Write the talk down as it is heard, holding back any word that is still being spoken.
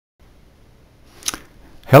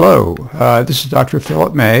Hello, this is Dr.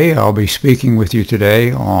 Philip May. I'll be speaking with you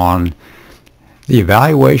today on the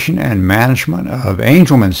evaluation and management of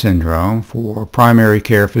Angelman Syndrome for primary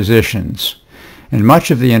care physicians. And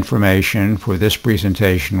much of the information for this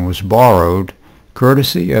presentation was borrowed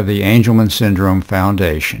courtesy of the Angelman Syndrome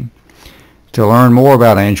Foundation. To learn more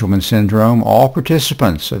about Angelman Syndrome, all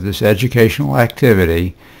participants of this educational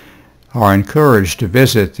activity are encouraged to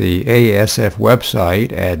visit the ASF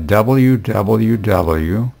website at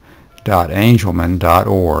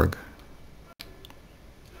www.angelman.org.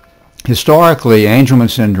 Historically, Angelman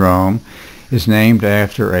Syndrome is named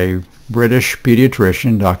after a British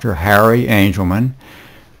pediatrician, Dr. Harry Angelman,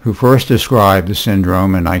 who first described the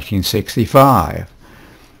syndrome in 1965.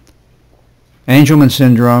 Angelman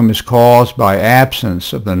syndrome is caused by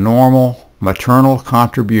absence of the normal maternal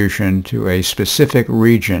contribution to a specific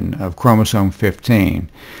region of chromosome 15.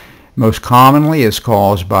 Most commonly is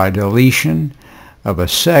caused by deletion of a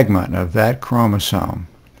segment of that chromosome.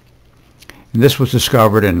 And this was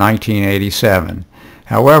discovered in 1987.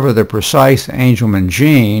 However, the precise Angelman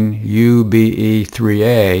gene,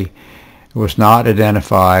 UBE3A, was not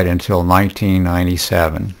identified until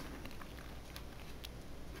 1997.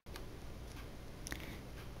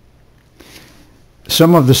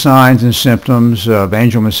 Some of the signs and symptoms of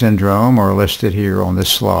Angelman syndrome are listed here on this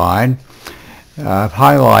slide. I've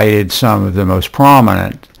highlighted some of the most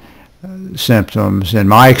prominent symptoms in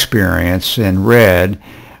my experience in red.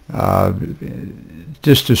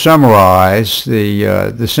 Just to summarize,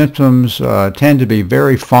 the symptoms tend to be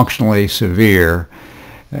very functionally severe.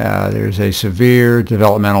 There's a severe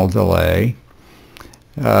developmental delay.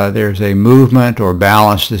 There's a movement or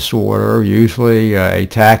balance disorder, usually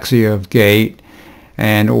ataxia of gait,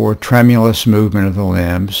 and or tremulous movement of the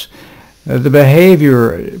limbs. The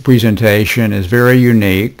behavior presentation is very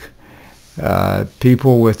unique.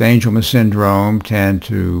 People with Angelman syndrome tend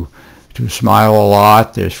to smile a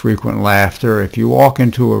lot. There's frequent laughter. If you walk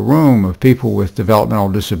into a room of people with developmental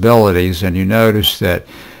disabilities and you notice that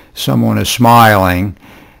someone is smiling,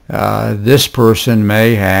 this person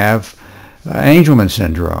may have Angelman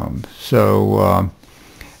syndrome. So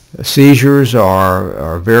seizures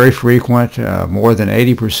are very frequent. More than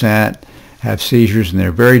 80% have seizures, and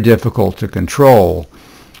they're very difficult to control.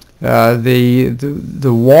 The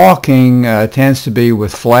walking tends to be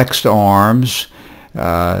with flexed arms,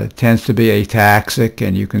 tends to be ataxic,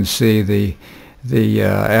 and you can see the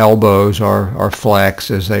elbows are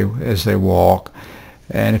flexed as they walk.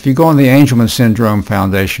 And if you go on the Angelman Syndrome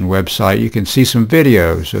Foundation website, you can see some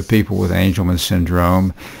videos of people with Angelman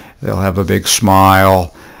syndrome. They'll have a big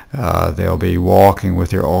smile. They'll be walking with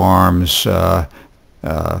their arms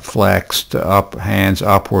flexed up, hands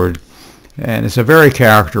upward, and it's a very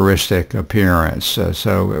characteristic appearance.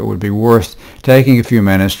 So it would be worth taking a few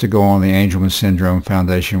minutes to go on the Angelman Syndrome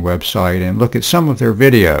Foundation website and look at some of their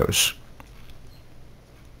videos.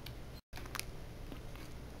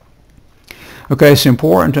 Okay, it's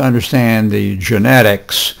important to understand the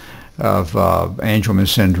genetics of Angelman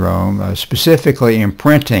syndrome, specifically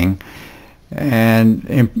imprinting. And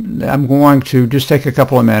I'm going to just take a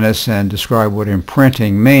couple of minutes and describe what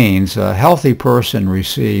imprinting means. A healthy person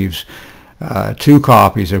receives 2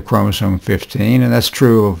 copies of chromosome 15, and that's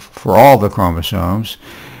true for all the chromosomes,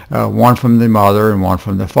 one from the mother and one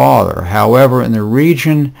from the father. However, in the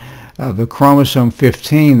region of the chromosome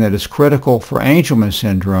 15 that is critical for Angelman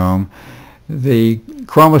syndrome, the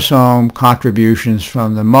chromosome contributions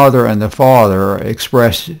from the mother and the father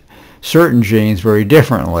express certain genes very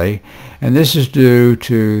differently, and this is due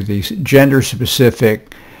to the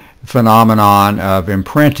gender-specific phenomenon of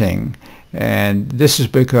imprinting. And this is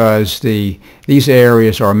because these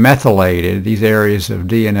areas are methylated, these areas of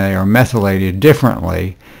DNA are methylated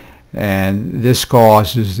differently, and this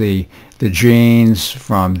causes the genes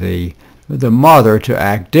from the mother to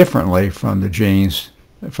act differently from the genes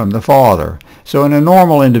from the father. So in a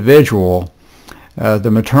normal individual,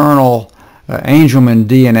 the maternal Angelman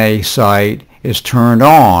DNA site is turned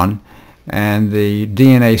on, and the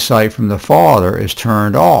DNA site from the father is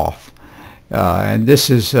turned off. And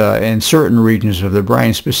this is in certain regions of the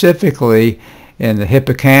brain, specifically in the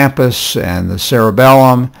hippocampus and the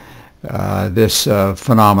cerebellum. This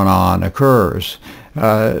phenomenon occurs.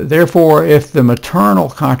 Therefore, if the maternal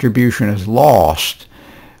contribution is lost,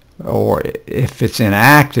 or if it's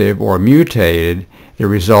inactive or mutated, the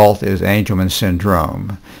result is Angelman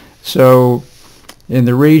syndrome. So in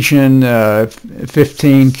the region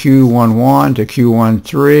 15q11 to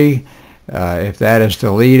q13, if that is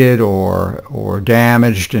deleted or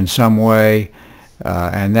damaged in some way,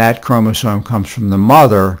 and that chromosome comes from the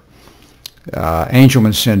mother,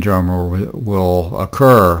 Angelman syndrome will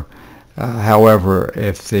occur. However,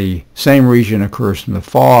 if the same region occurs in the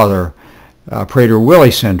father,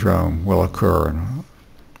 Prader-Willi syndrome will occur.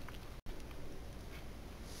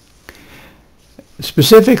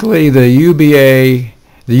 Specifically, the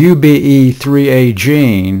UBE3A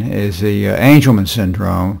gene is the Angelman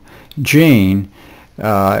Syndrome gene.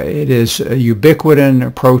 It is a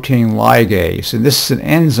ubiquitin protein ligase, and this is an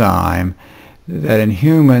enzyme that in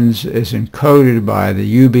humans is encoded by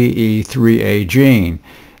the UBE3A gene.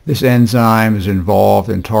 This enzyme is involved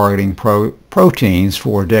in targeting proteins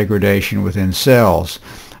for degradation within cells.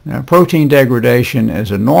 Now, protein degradation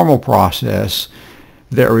is a normal process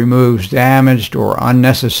that removes damaged or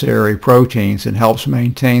unnecessary proteins and helps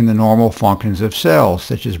maintain the normal functions of cells,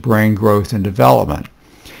 such as brain growth and development.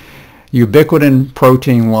 Ubiquitin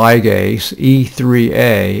protein ligase,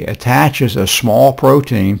 E3A, attaches a small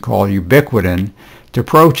protein called ubiquitin to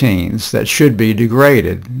proteins that should be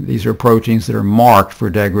degraded. These are proteins that are marked for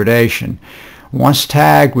degradation. Once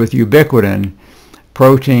tagged with ubiquitin,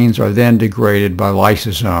 proteins are then degraded by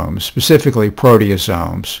lysosomes, specifically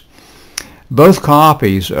proteasomes. Both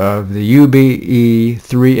copies of the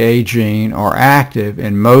UBE3A gene are active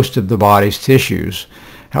in most of the body's tissues.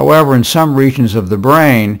 However, in some regions of the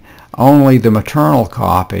brain, only the maternal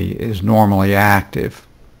copy is normally active.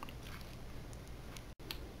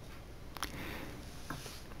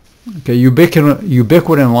 Okay,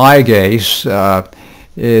 ubiquitin ligase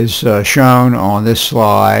is shown on this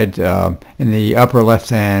slide. In the upper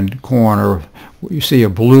left-hand corner, you see a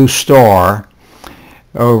blue star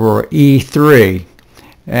over E3,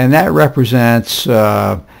 and that represents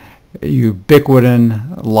ubiquitin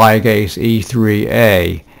ligase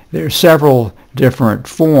E3A. There are several different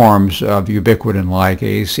forms of ubiquitin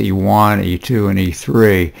ligase, E1, E2, and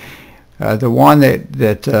E3. The one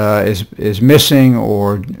that is missing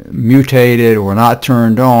or mutated or not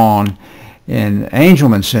turned on in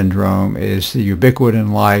Angelman syndrome is the ubiquitin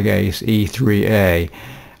ligase E3A.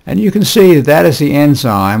 And you can see that that is the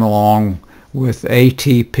enzyme along with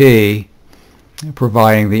ATP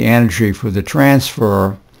providing the energy for the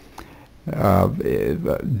transfer. The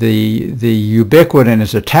ubiquitin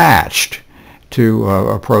is attached to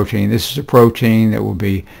a protein. This is a protein that will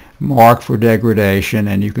be marked for degradation,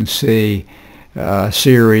 and you can see a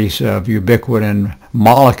series of ubiquitin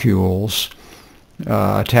molecules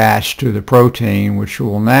attached to the protein, which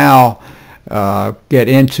will now get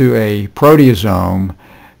into a proteasome,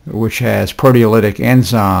 which has proteolytic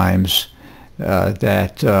enzymes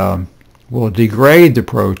that will degrade the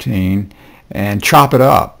protein and chop it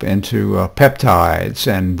up into peptides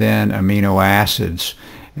and then amino acids,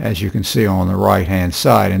 as you can see on the right-hand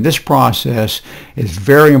side. And this process is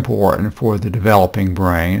very important for the developing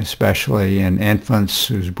brain, especially in infants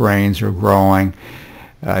whose brains are growing.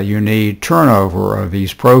 You need turnover of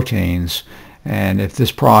these proteins, and if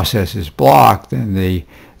this process is blocked, then the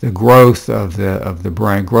growth of the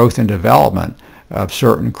brain, growth and development of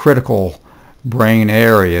certain critical brain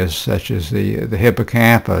areas, such as the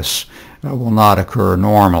hippocampus, will not occur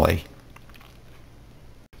normally.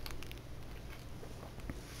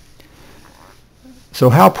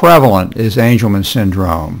 So how prevalent is Angelman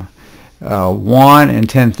syndrome? 1 in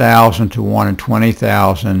 10,000 to 1 in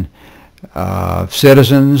 20,000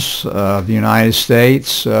 citizens of the United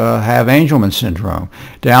States have Angelman syndrome.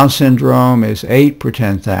 Down syndrome is 8 per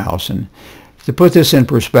 10,000. To put this in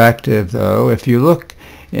perspective, though, if you look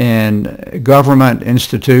in government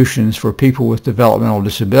institutions for people with developmental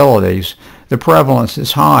disabilities, the prevalence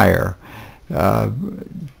is higher.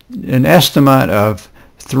 An estimate of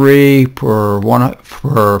 3 per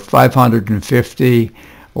 550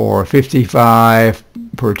 or 55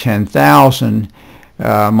 per 10,000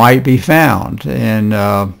 might be found in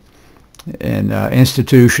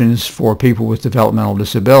institutions for people with developmental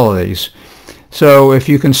disabilities. So if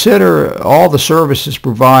you consider all the services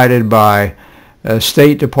provided by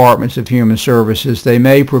state departments of human services, they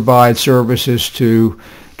may provide services to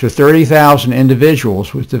 30,000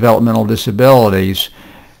 individuals with developmental disabilities.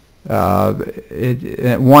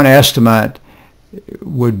 One estimate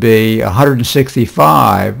would be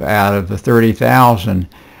 165 out of the 30,000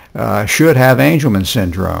 should have Angelman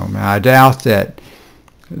syndrome. Now, I doubt that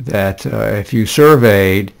if you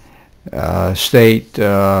surveyed state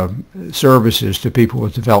services to people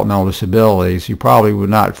with developmental disabilities, you probably would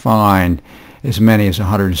not find as many as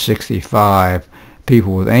 165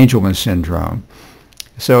 people with Angelman syndrome.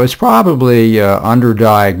 So it's probably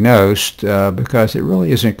underdiagnosed because it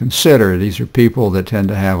really isn't considered. These are people that tend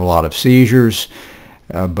to have a lot of seizures,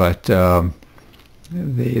 but the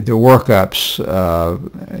workups,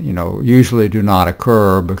 usually do not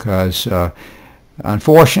occur because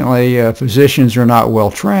Unfortunately, physicians are not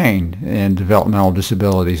well trained in developmental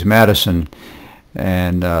disabilities medicine,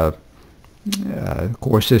 and of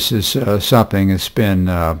course this is something that's been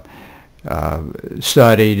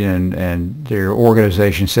studied, and there are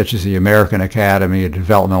organizations such as the American Academy of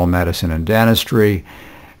Developmental Medicine and Dentistry,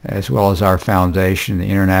 as well as our foundation, the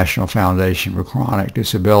International Foundation for Chronic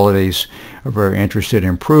Disabilities, are very interested in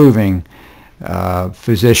improving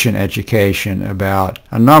physician education about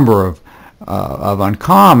a number of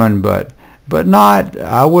uncommon, but not,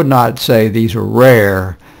 I would not say these are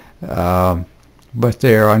rare, but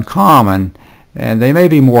they're uncommon, and they may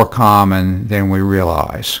be more common than we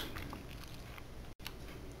realize.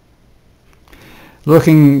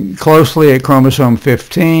 Looking closely at chromosome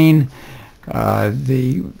 15,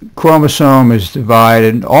 the chromosome is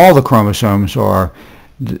divided. All the chromosomes are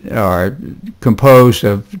composed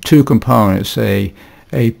of two components, a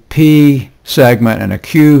P segment and a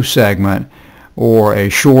Q segment, or a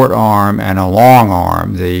short arm and a long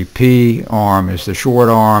arm. The P arm is the short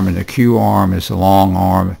arm and the Q arm is the long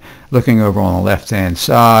arm. Looking over on the left-hand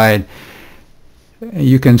side,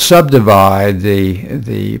 you can subdivide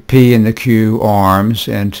the P and the Q arms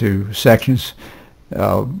into sections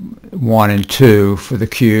 1 and 2 for the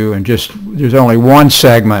Q, and just there's only one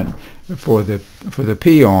segment for the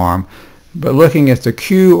P arm. But looking at the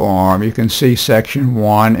Q arm, you can see section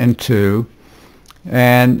 1 and 2,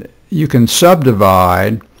 and you can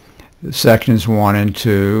subdivide sections 1 and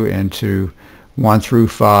 2 into 1 through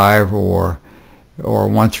 5 or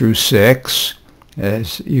 1 through 6,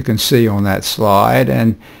 as you can see on that slide.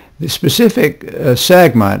 And the specific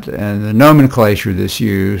segment and the nomenclature that's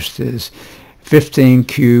used is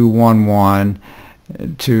 15Q11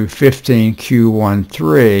 to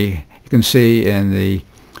 15Q13. You can see in the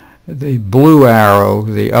blue arrow,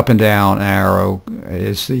 the up and down arrow,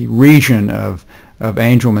 is the region of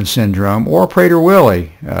Angelman syndrome or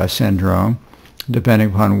Prader-Willi syndrome,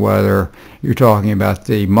 depending upon whether you're talking about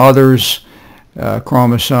the mother's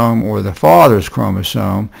chromosome or the father's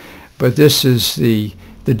chromosome. But this is the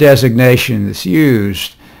designation that's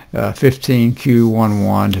used,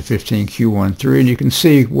 15Q11 to 15Q13, and you can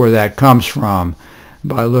see where that comes from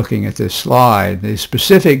by looking at this slide. The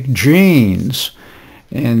specific genes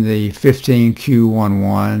in the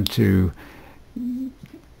 15Q11 to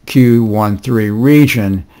Q13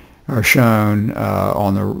 region are shown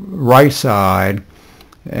on the right side,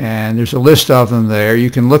 and there's a list of them there. You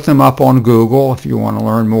can look them up on Google if you want to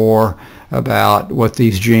learn more about what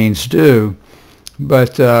these genes do.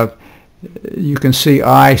 But you can see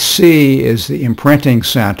IC is the imprinting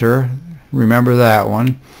center. Remember that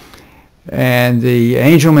one. And the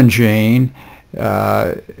Angelman gene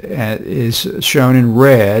is shown in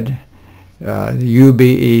red, the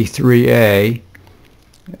UBE3A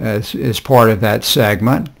is part of that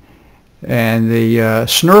segment. And the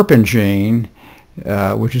SNRPN gene,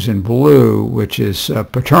 which is in blue, which is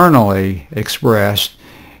paternally expressed,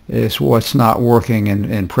 is what's not working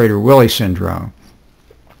in Prader-Willi syndrome.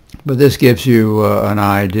 But this gives you an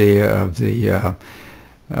idea of the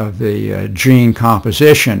gene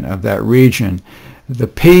composition of that region. The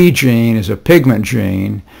P gene is a pigment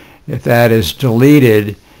gene. If that is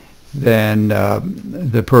deleted, then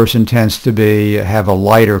the person tends to have a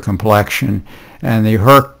lighter complexion. And the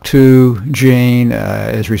HERK2 gene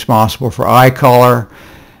is responsible for eye color.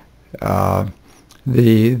 The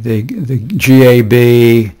GAB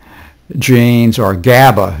genes are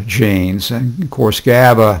GABA genes, and of course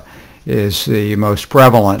GABA is the most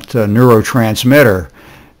prevalent neurotransmitter.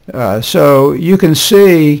 So you can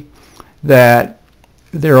see that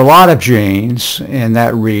there are a lot of genes in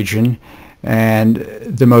that region, and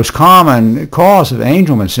the most common cause of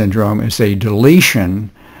Angelman syndrome is a deletion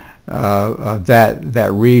of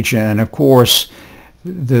that region. And of course,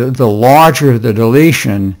 the larger the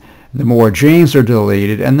deletion, the more genes are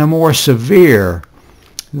deleted, and the more severe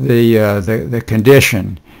the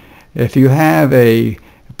condition. If you have a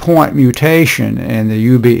point mutation in the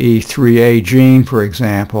UBE3A gene, for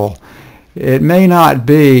example, it may not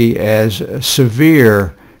be as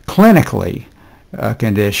severe clinically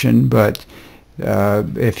condition, but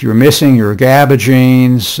if you're missing your GABA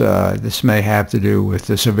genes, this may have to do with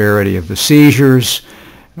the severity of the seizures.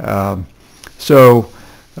 So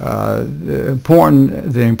the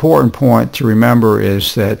important point to remember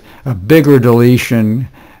is that a bigger deletion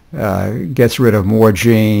gets rid of more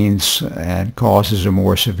genes and causes a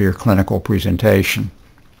more severe clinical presentation.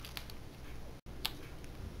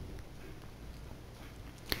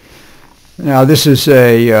 Now this is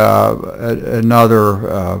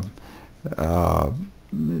another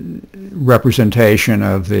representation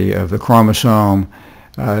of the chromosome,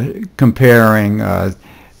 comparing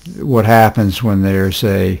what happens when there's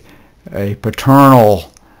a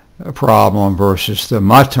paternal problem versus the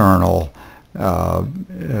maternal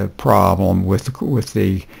problem with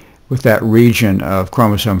that region of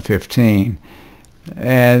chromosome 15,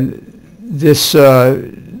 and this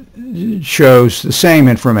shows the same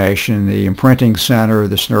information: the imprinting center,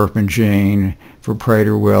 the SNRPN gene for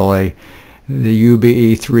Prader-Willi, the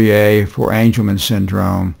UBE3A for Angelman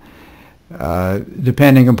syndrome.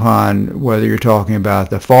 Depending upon whether you're talking about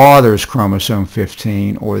the father's chromosome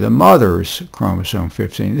 15 or the mother's chromosome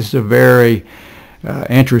 15. This is a very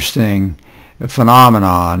interesting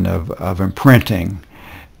phenomenon of imprinting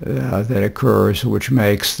that occurs, which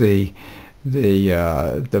makes the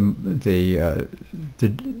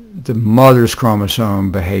mother's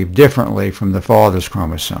chromosome behave differently from the father's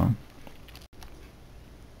chromosome.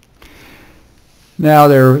 Now,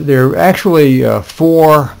 there are actually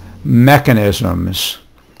four mechanisms.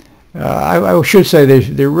 I should say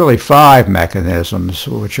there are really five mechanisms,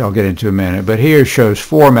 which I'll get into in a minute, but here shows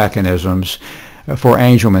four mechanisms for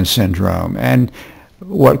Angelman syndrome. And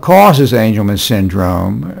what causes Angelman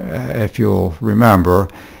syndrome, if you'll remember,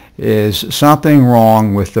 is something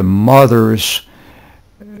wrong with the mother's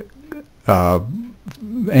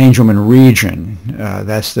Angelman region.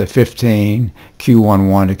 That's the 15,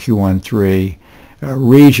 Q11 to Q13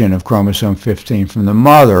 region of chromosome 15 from the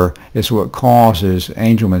mother is what causes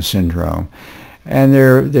Angelman syndrome. And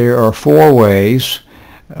there are four ways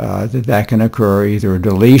that can occur: either a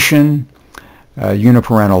deletion,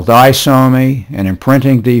 uniparental disomy, an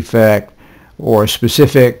imprinting defect, or a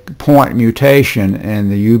specific point mutation in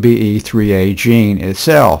the UBE3A gene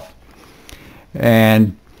itself.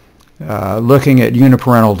 And looking at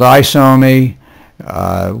uniparental disomy,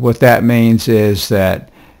 what that means is that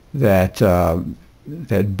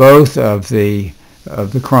both of the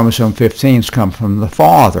chromosome 15s come from the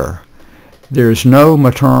father. There's no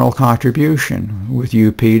maternal contribution with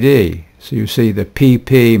UPD. So you see the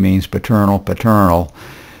PP means paternal,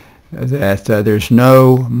 that there's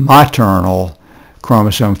no maternal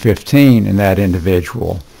chromosome 15 in that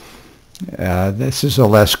individual. This is a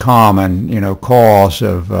less common, cause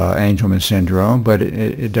of Angelman syndrome, but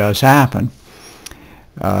it does happen.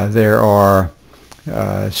 There are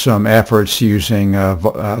some efforts using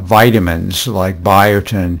vitamins like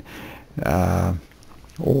biotin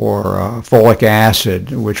or folic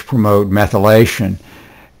acid, which promote methylation.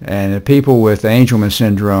 And the people with Angelman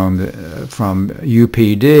syndrome from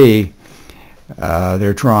UPD,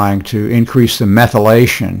 they're trying to increase the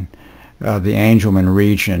methylation of the Angelman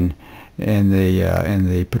region in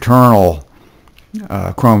the paternal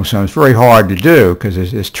chromosome. It's very hard to do because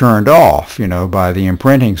it's turned off, by the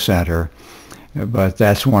imprinting center. But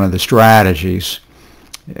that's one of the strategies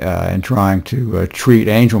in trying to treat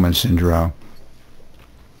Angelman syndrome.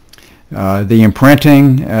 The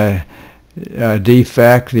imprinting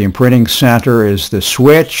defect, the imprinting center is the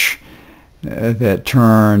switch that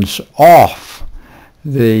turns off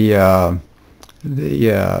the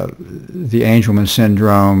Angelman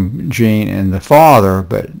syndrome gene in the father,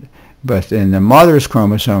 but in the mother's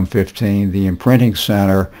chromosome 15, the imprinting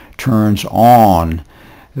center turns on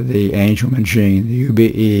the Angelman gene, the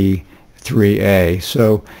UBE3A.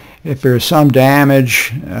 So if there's some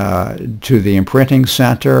damage to the imprinting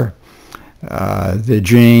center, the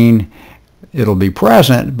gene, it'll be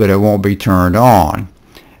present, but it won't be turned on.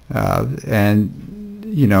 And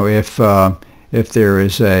if there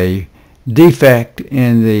is a defect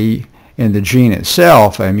in the gene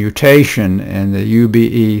itself, a mutation in the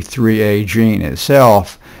UBE3A gene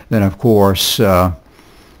itself, then of course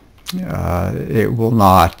it will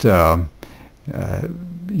not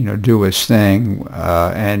do its thing,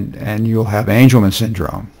 and you'll have Angelman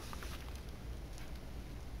syndrome.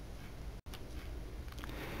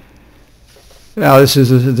 Now this is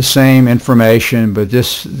the same information, but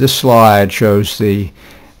this slide shows the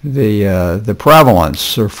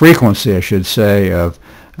prevalence or frequency, I should say, of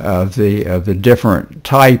the different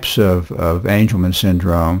types of Angelman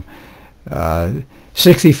syndrome.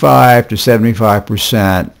 65 to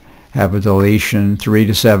 75% have a deletion. 3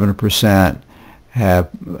 to 7% have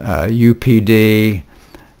UPD.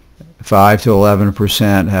 5 to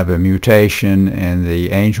 11% have a mutation in the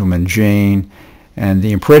Angelman gene, and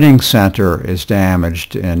the imprinting center is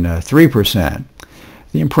damaged in 3%.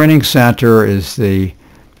 The imprinting center is the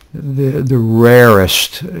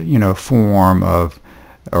rarest, form of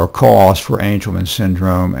or cause for Angelman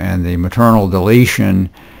syndrome, and the maternal deletion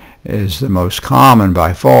is the most common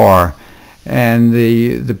by far. And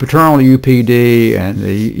the paternal UPD and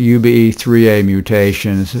the UBE3A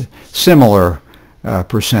mutations, similar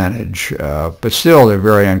percentage, but still they're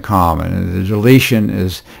very uncommon. And the deletion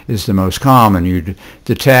is the most common. You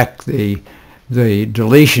detect the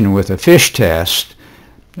deletion with a FISH test,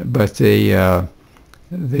 but the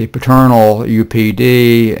paternal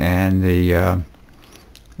UPD and the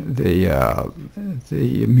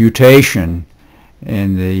mutation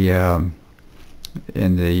in the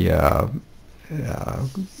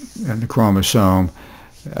chromosome,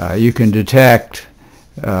 you can detect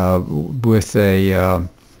with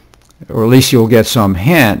or at least you'll get some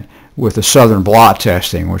hint with the southern blot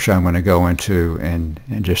testing, which I'm going to go into in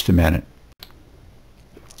just a minute.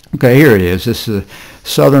 Okay, here it is. This is a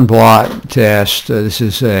southern blot test. This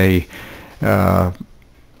is a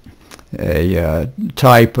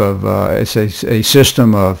type of it's a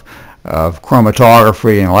system of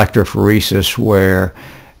chromatography and electrophoresis where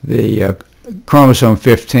the chromosome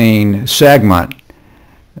 15 segment,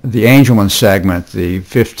 the Angelman segment, the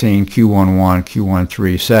 15 Q11,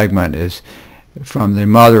 Q13 segment, is from the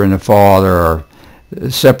mother and the father are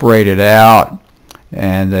separated out,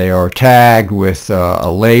 and they are tagged with a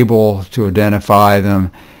label to identify them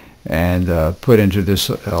and put into this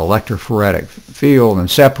electrophoretic field and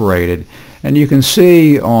separated. And you can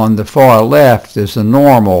see on the far left is the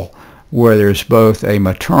normal, where there's both a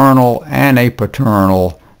maternal and a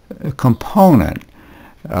paternal component,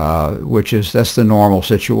 that's the normal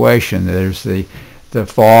situation. There's the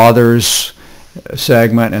father's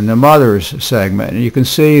segment and the mother's segment, and you can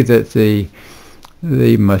see that the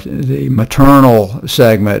maternal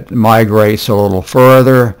segment migrates a little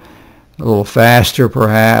further, a little faster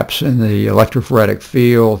perhaps in the electrophoretic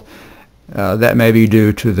field. That may be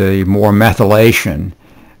due to the more methylation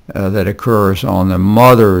that occurs on the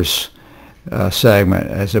mother's segment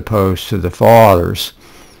as opposed to the father's.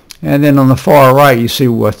 And then on the far right you see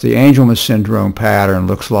what the Angelman syndrome pattern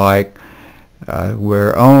looks like,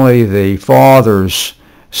 where only the father's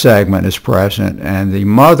segment is present and the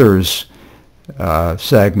mother's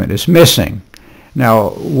segment is missing. Now,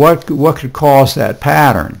 what could cause that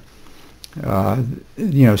pattern?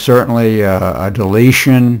 Certainly a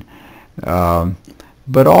deletion,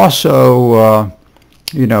 but also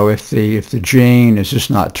if the gene is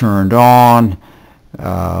just not turned on,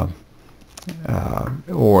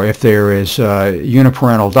 or if there is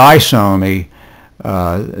uniparental disomy,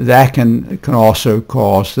 that can also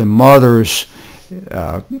cause the mother's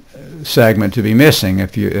segment to be missing.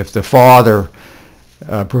 If the father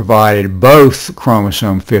provided both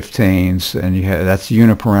chromosome 15s, and that's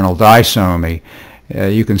uniparental disomy,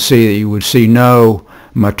 you can see that you would see no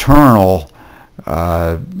maternal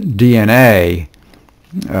DNA,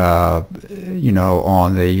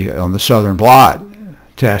 on the southern blot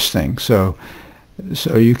testing. So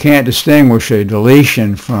you can't distinguish a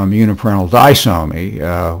deletion from uniparental disomy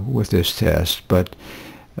with this test, but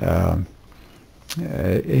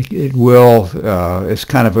it will. It's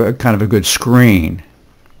kind of a good screen.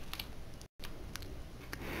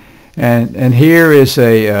 And here is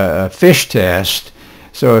a FISH test.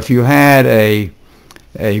 So if you had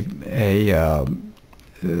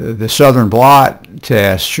the southern blot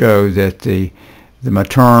test showed that the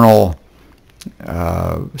maternal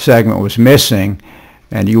segment was missing,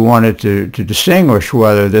 and you wanted to distinguish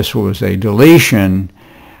whether this was a deletion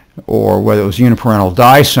or whether it was uniparental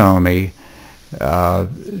disomy,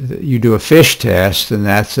 you do a FISH test, and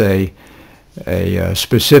that's a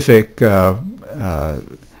specific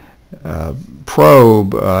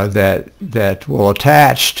probe that will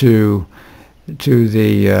attach to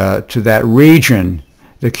that region,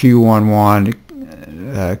 the Q11,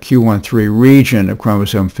 Q13 region of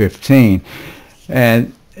chromosome 15.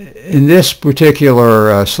 And in this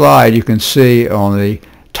particular slide, you can see on the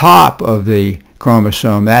top of the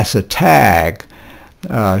chromosome, that's a tag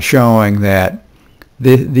showing that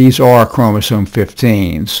these are chromosome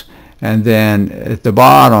 15s. And then at the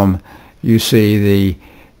bottom, you see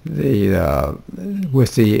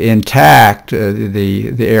with the intact,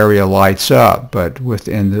 the area lights up, but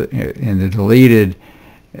in the deleted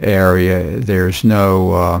area, there's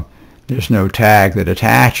no tag that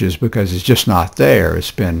attaches because it's just not there. It's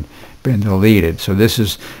been deleted. So this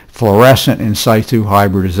is fluorescent in situ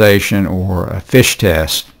hybridization, or a FISH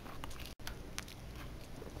test.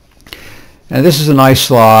 And this is a nice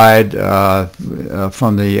slide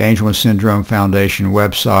from the Angelman Syndrome Foundation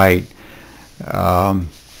website,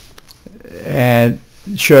 and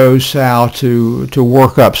shows how to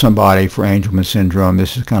work up somebody for Angelman syndrome.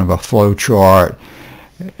 This is kind of a flow chart,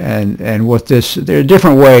 and there are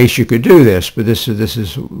different ways you could do this, but this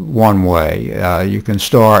is one way. You can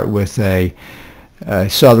start with a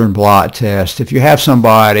southern blot test. If you have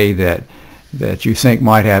somebody that you think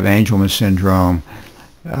might have Angelman syndrome,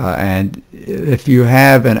 And if you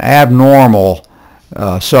have an abnormal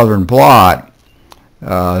southern blot,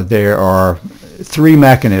 there are three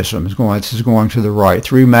mechanisms this is going to the right.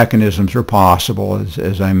 Three mechanisms are possible,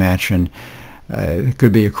 as I mentioned. It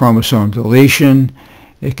could be a chromosome deletion,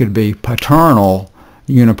 it could be paternal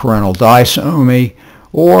uniparental disomy,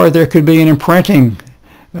 or there could be an imprinting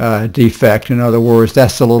defect. In other words,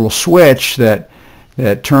 that's the little switch that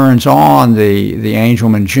turns on the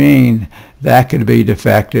Angelman gene. That could be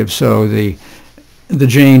defective, so the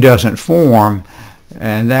gene doesn't form,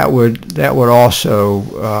 and that would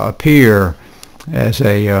also appear as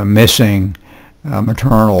a missing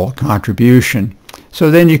maternal contribution. So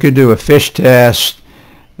then you could do a FISH test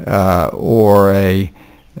or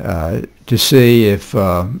to see if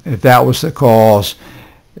that was the cause,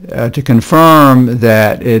 to confirm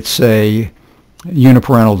that it's a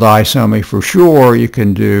uniparental disomy for sure. You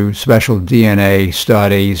can do special DNA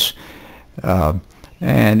studies, and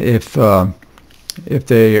if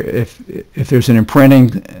there's an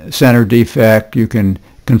imprinting center defect, you can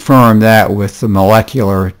confirm that with the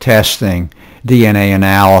molecular testing, DNA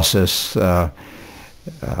analysis.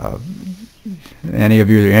 Any of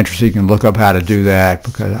you that are interested, you can look up how to do that,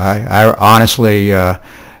 because I honestly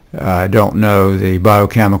don't know the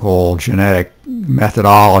biochemical genetic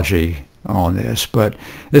methodology on this, but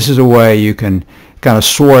this is a way you can kind of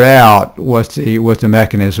sort out what the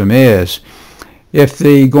mechanism is.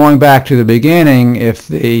 Going back to the beginning, if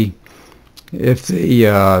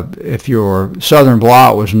your southern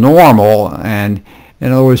blot was normal, and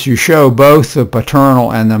in other words you show both the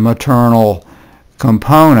paternal and the maternal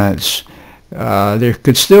components, there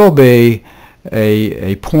could still be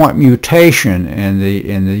a point mutation in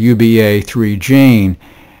the UBA3 gene.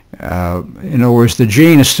 In other words, the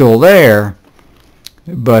gene is still there,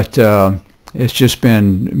 but it's just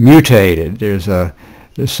been mutated. There's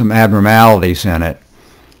some abnormalities in it,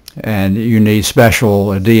 and you need special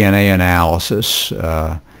DNA analysis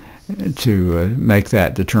to make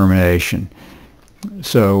that determination.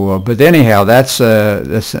 So, but anyhow, that's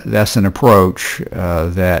an approach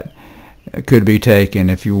that could be taken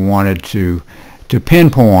if you wanted to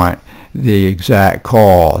pinpoint the exact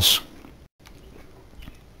cause.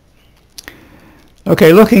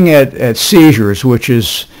 Okay, looking at seizures, which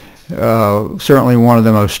is certainly one of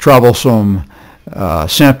the most troublesome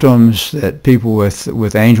symptoms that people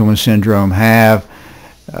with Angelman syndrome have,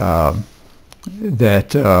 that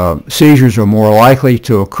seizures are more likely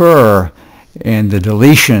to occur in the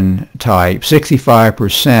deletion type.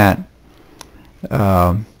 65%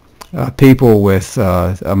 people with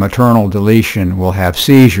a maternal deletion will have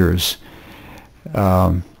seizures.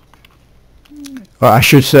 I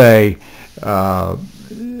should say, actually,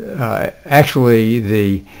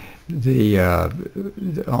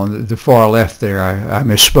 on the far left there, I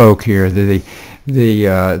misspoke here.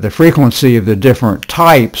 The frequency of the different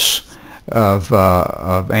types of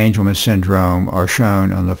Angelman syndrome are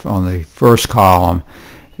shown on the first column.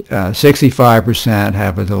 65%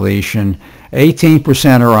 have a deletion,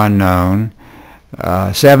 18% are unknown,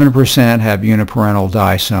 7% have uniparental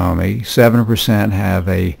disomy, 7% have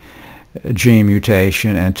a gene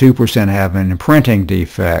mutation, and 2% have an imprinting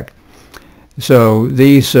defect. So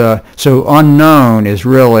so unknown is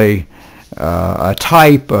really a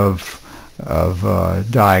type of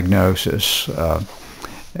diagnosis,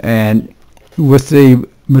 and with the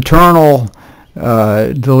maternal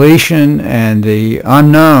deletion and the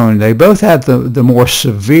unknown, they both have the more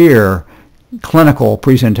severe clinical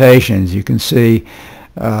presentations. You can see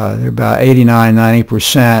they're about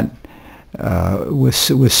 89-90%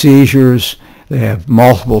 with seizures. They have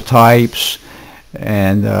multiple types,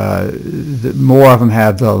 and more of them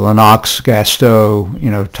have the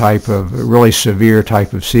Lennox-Gastaut, type of really severe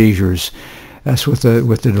type of seizures. That's with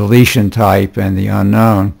the deletion type and the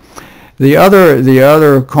unknown. The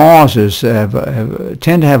other causes tend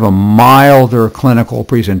to have a milder clinical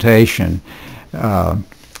presentation.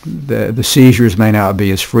 The seizures may not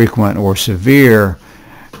be as frequent or severe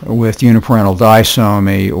with uniparental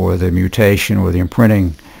disomy or the mutation or the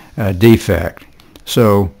imprinting defect.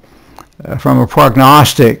 So from a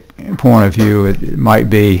prognostic point of view, it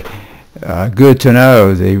might be good to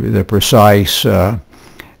know the precise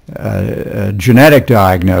genetic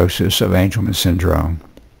diagnosis of Angelman syndrome.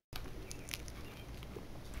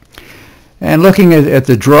 And looking at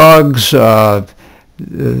the drugs, the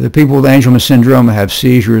people with Angelman syndrome have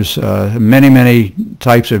seizures. Many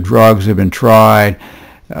types of drugs have been tried.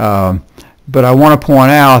 But I want to point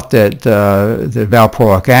out that the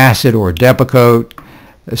valproic acid or Depakote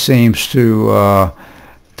seems to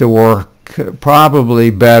work probably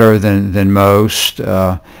better than most.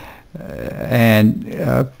 And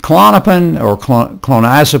Klonopin or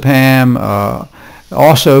clonazepam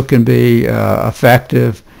also can be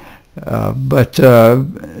effective, but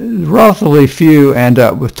relatively few end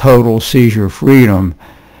up with total seizure freedom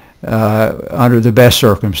under the best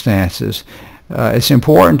circumstances. It's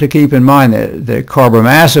important to keep in mind that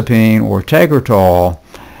carbamazepine or Tegretol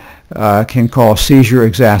can cause seizure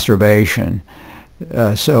exacerbation.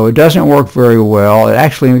 So it doesn't work very well. It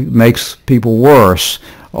actually makes people worse,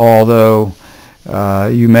 although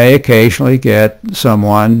you may occasionally get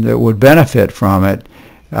someone that would benefit from it.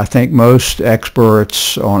 I think most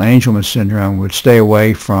experts on Angelman syndrome would stay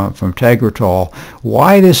away from Tegretol.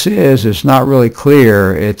 Why this is not really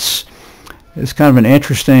clear. It's kind of an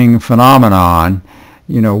interesting phenomenon,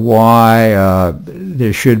 why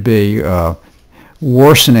there should be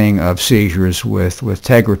worsening of seizures with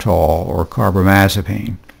Tegretol or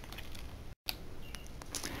carbamazepine.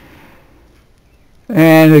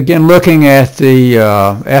 And again, looking at the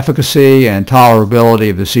efficacy and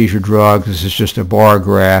tolerability of the seizure drugs, this is just a bar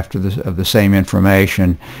graph of the same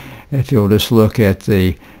information. If you'll just look at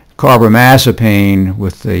the carbamazepine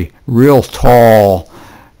with the real tall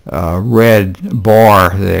red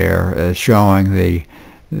bar there showing the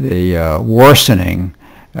worsening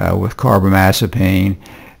with carbamazepine,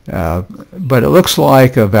 but it looks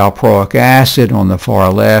like a valproic acid on the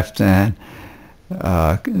far left, and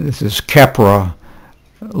this is Keppra,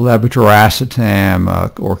 levetiracetam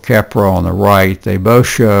or Keppra on the right. They both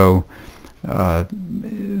show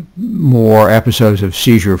more episodes of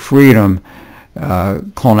seizure freedom.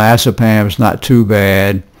 Clonazepam is not too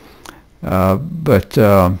bad, but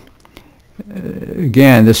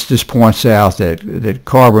again, this just points out that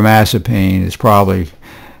carbamazepine is probably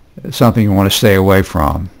something you want to stay away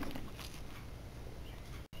from.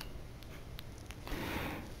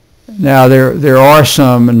 Now, there are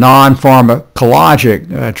some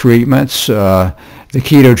non-pharmacologic treatments. The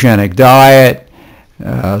ketogenic diet,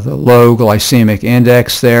 the low glycemic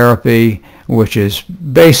index therapy, which is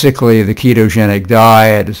basically the ketogenic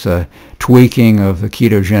diet. It's a tweaking of the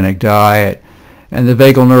ketogenic diet, and the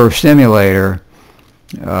vagal nerve stimulator.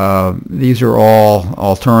 These are all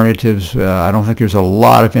alternatives. I don't think there's a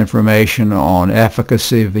lot of information on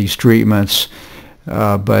efficacy of these treatments,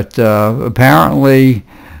 but apparently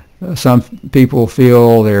some people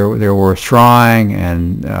feel they're worth trying,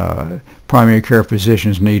 and primary care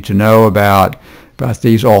physicians need to know about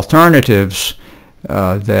these alternatives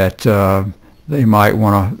that they might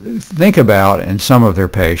want to think about in some of their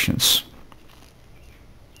patients.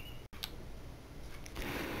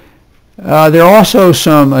 There are also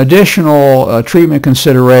some additional treatment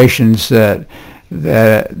considerations that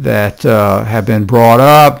have been brought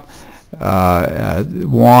up.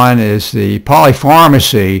 One is the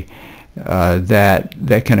polypharmacy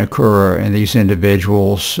that can occur in these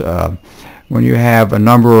individuals. When you have a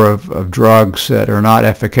number of drugs that are not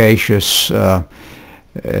efficacious,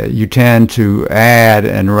 you tend to add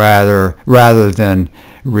and rather than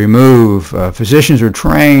remove. Physicians are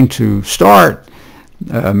trained to start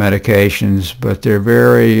medications, but they're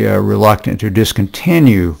very reluctant to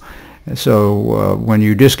discontinue. So when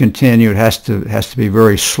you discontinue, it has to be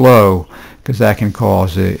very slow, because that can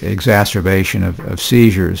cause the exacerbation of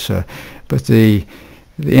seizures. But the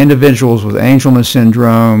individuals with Angelman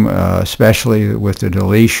syndrome, especially with the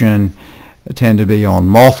deletion, tend to be on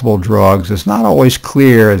multiple drugs. It's not always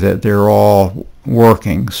clear that they're all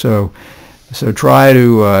working. So try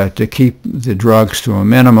to keep the drugs to a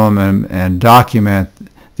minimum and document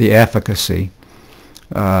the efficacy.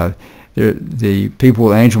 The people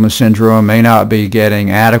with Angelman syndrome may not be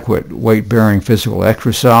getting adequate weight-bearing physical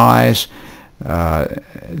exercise.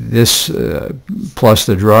 This plus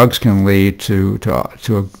the drugs can lead to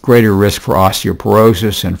a greater risk for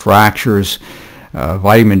osteoporosis and fractures.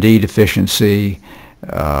 Vitamin D deficiency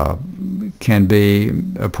can be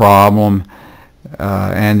a problem,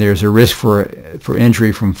 and there's a risk for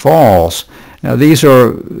injury from falls. Now these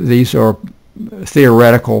are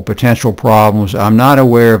theoretical potential problems. I'm not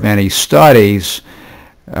aware of any studies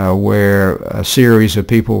where a series of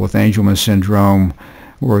people with Angelman syndrome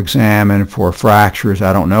were examined for fractures.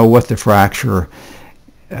 I don't know what the fracture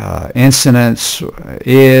incidence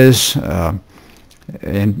is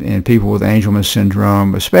in people with Angelman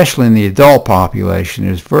syndrome, especially in the adult population.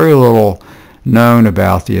 There's very little known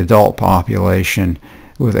about the adult population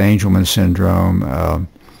with Angelman syndrome.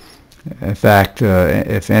 In fact,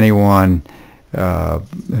 if anyone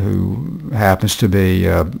who happens to be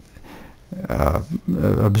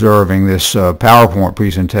observing this PowerPoint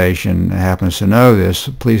presentation happens to know this,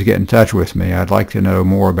 please get in touch with me. I'd like to know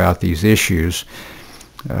more about these issues.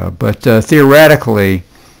 But theoretically,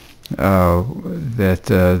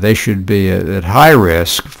 that they should be at high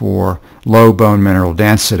risk for low bone mineral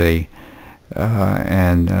density,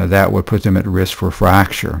 and that would put them at risk for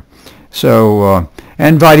fracture. So,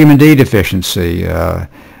 and vitamin D deficiency.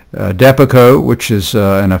 Depakote, which is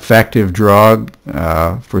an effective drug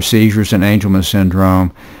for seizures and Angelman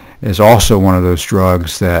syndrome, is also one of those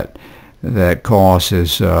drugs that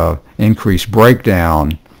causes increased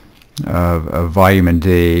breakdown of vitamin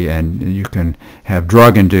D, and you can have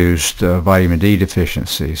drug-induced vitamin D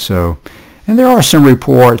deficiency. So, and there are some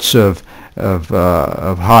reports of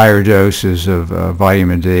higher doses of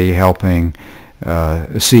vitamin D helping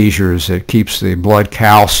seizures. It keeps the blood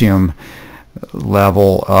calcium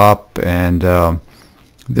level up, and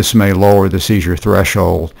this may lower the seizure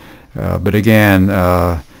threshold. But again,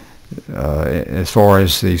 as far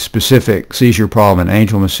as the specific seizure problem in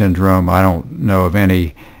Angelman syndrome, I don't know of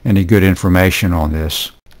any good information on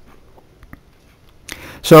this.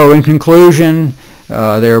 So in conclusion,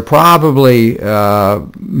 there are probably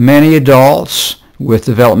many adults with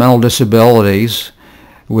developmental disabilities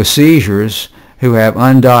with seizures who have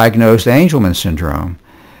undiagnosed Angelman syndrome.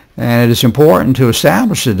 And it is important to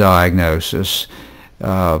establish the diagnosis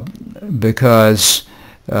because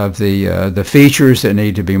of the features that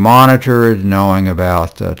need to be monitored, knowing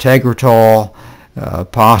about Tegretol,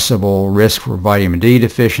 possible risk for vitamin D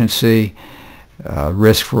deficiency,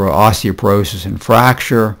 risk for osteoporosis and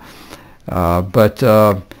fracture. But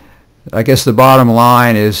I guess the bottom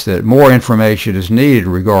line is that more information is needed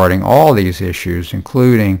regarding all these issues,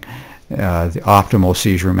 including the optimal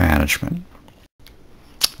seizure management.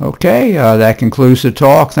 Okay, that concludes the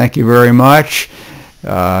talk. Thank you very much.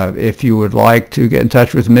 If you would like to get in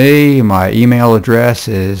touch with me, my email address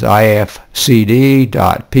is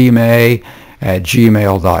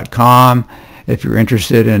ifcd.pmay@gmail.com. If you're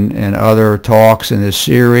interested in other talks in this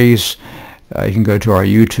series, you can go to our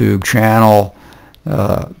YouTube channel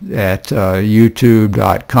at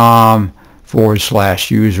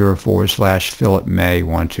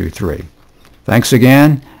youtube.com/user/PhilipMay123. Thanks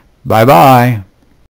again. Bye-bye.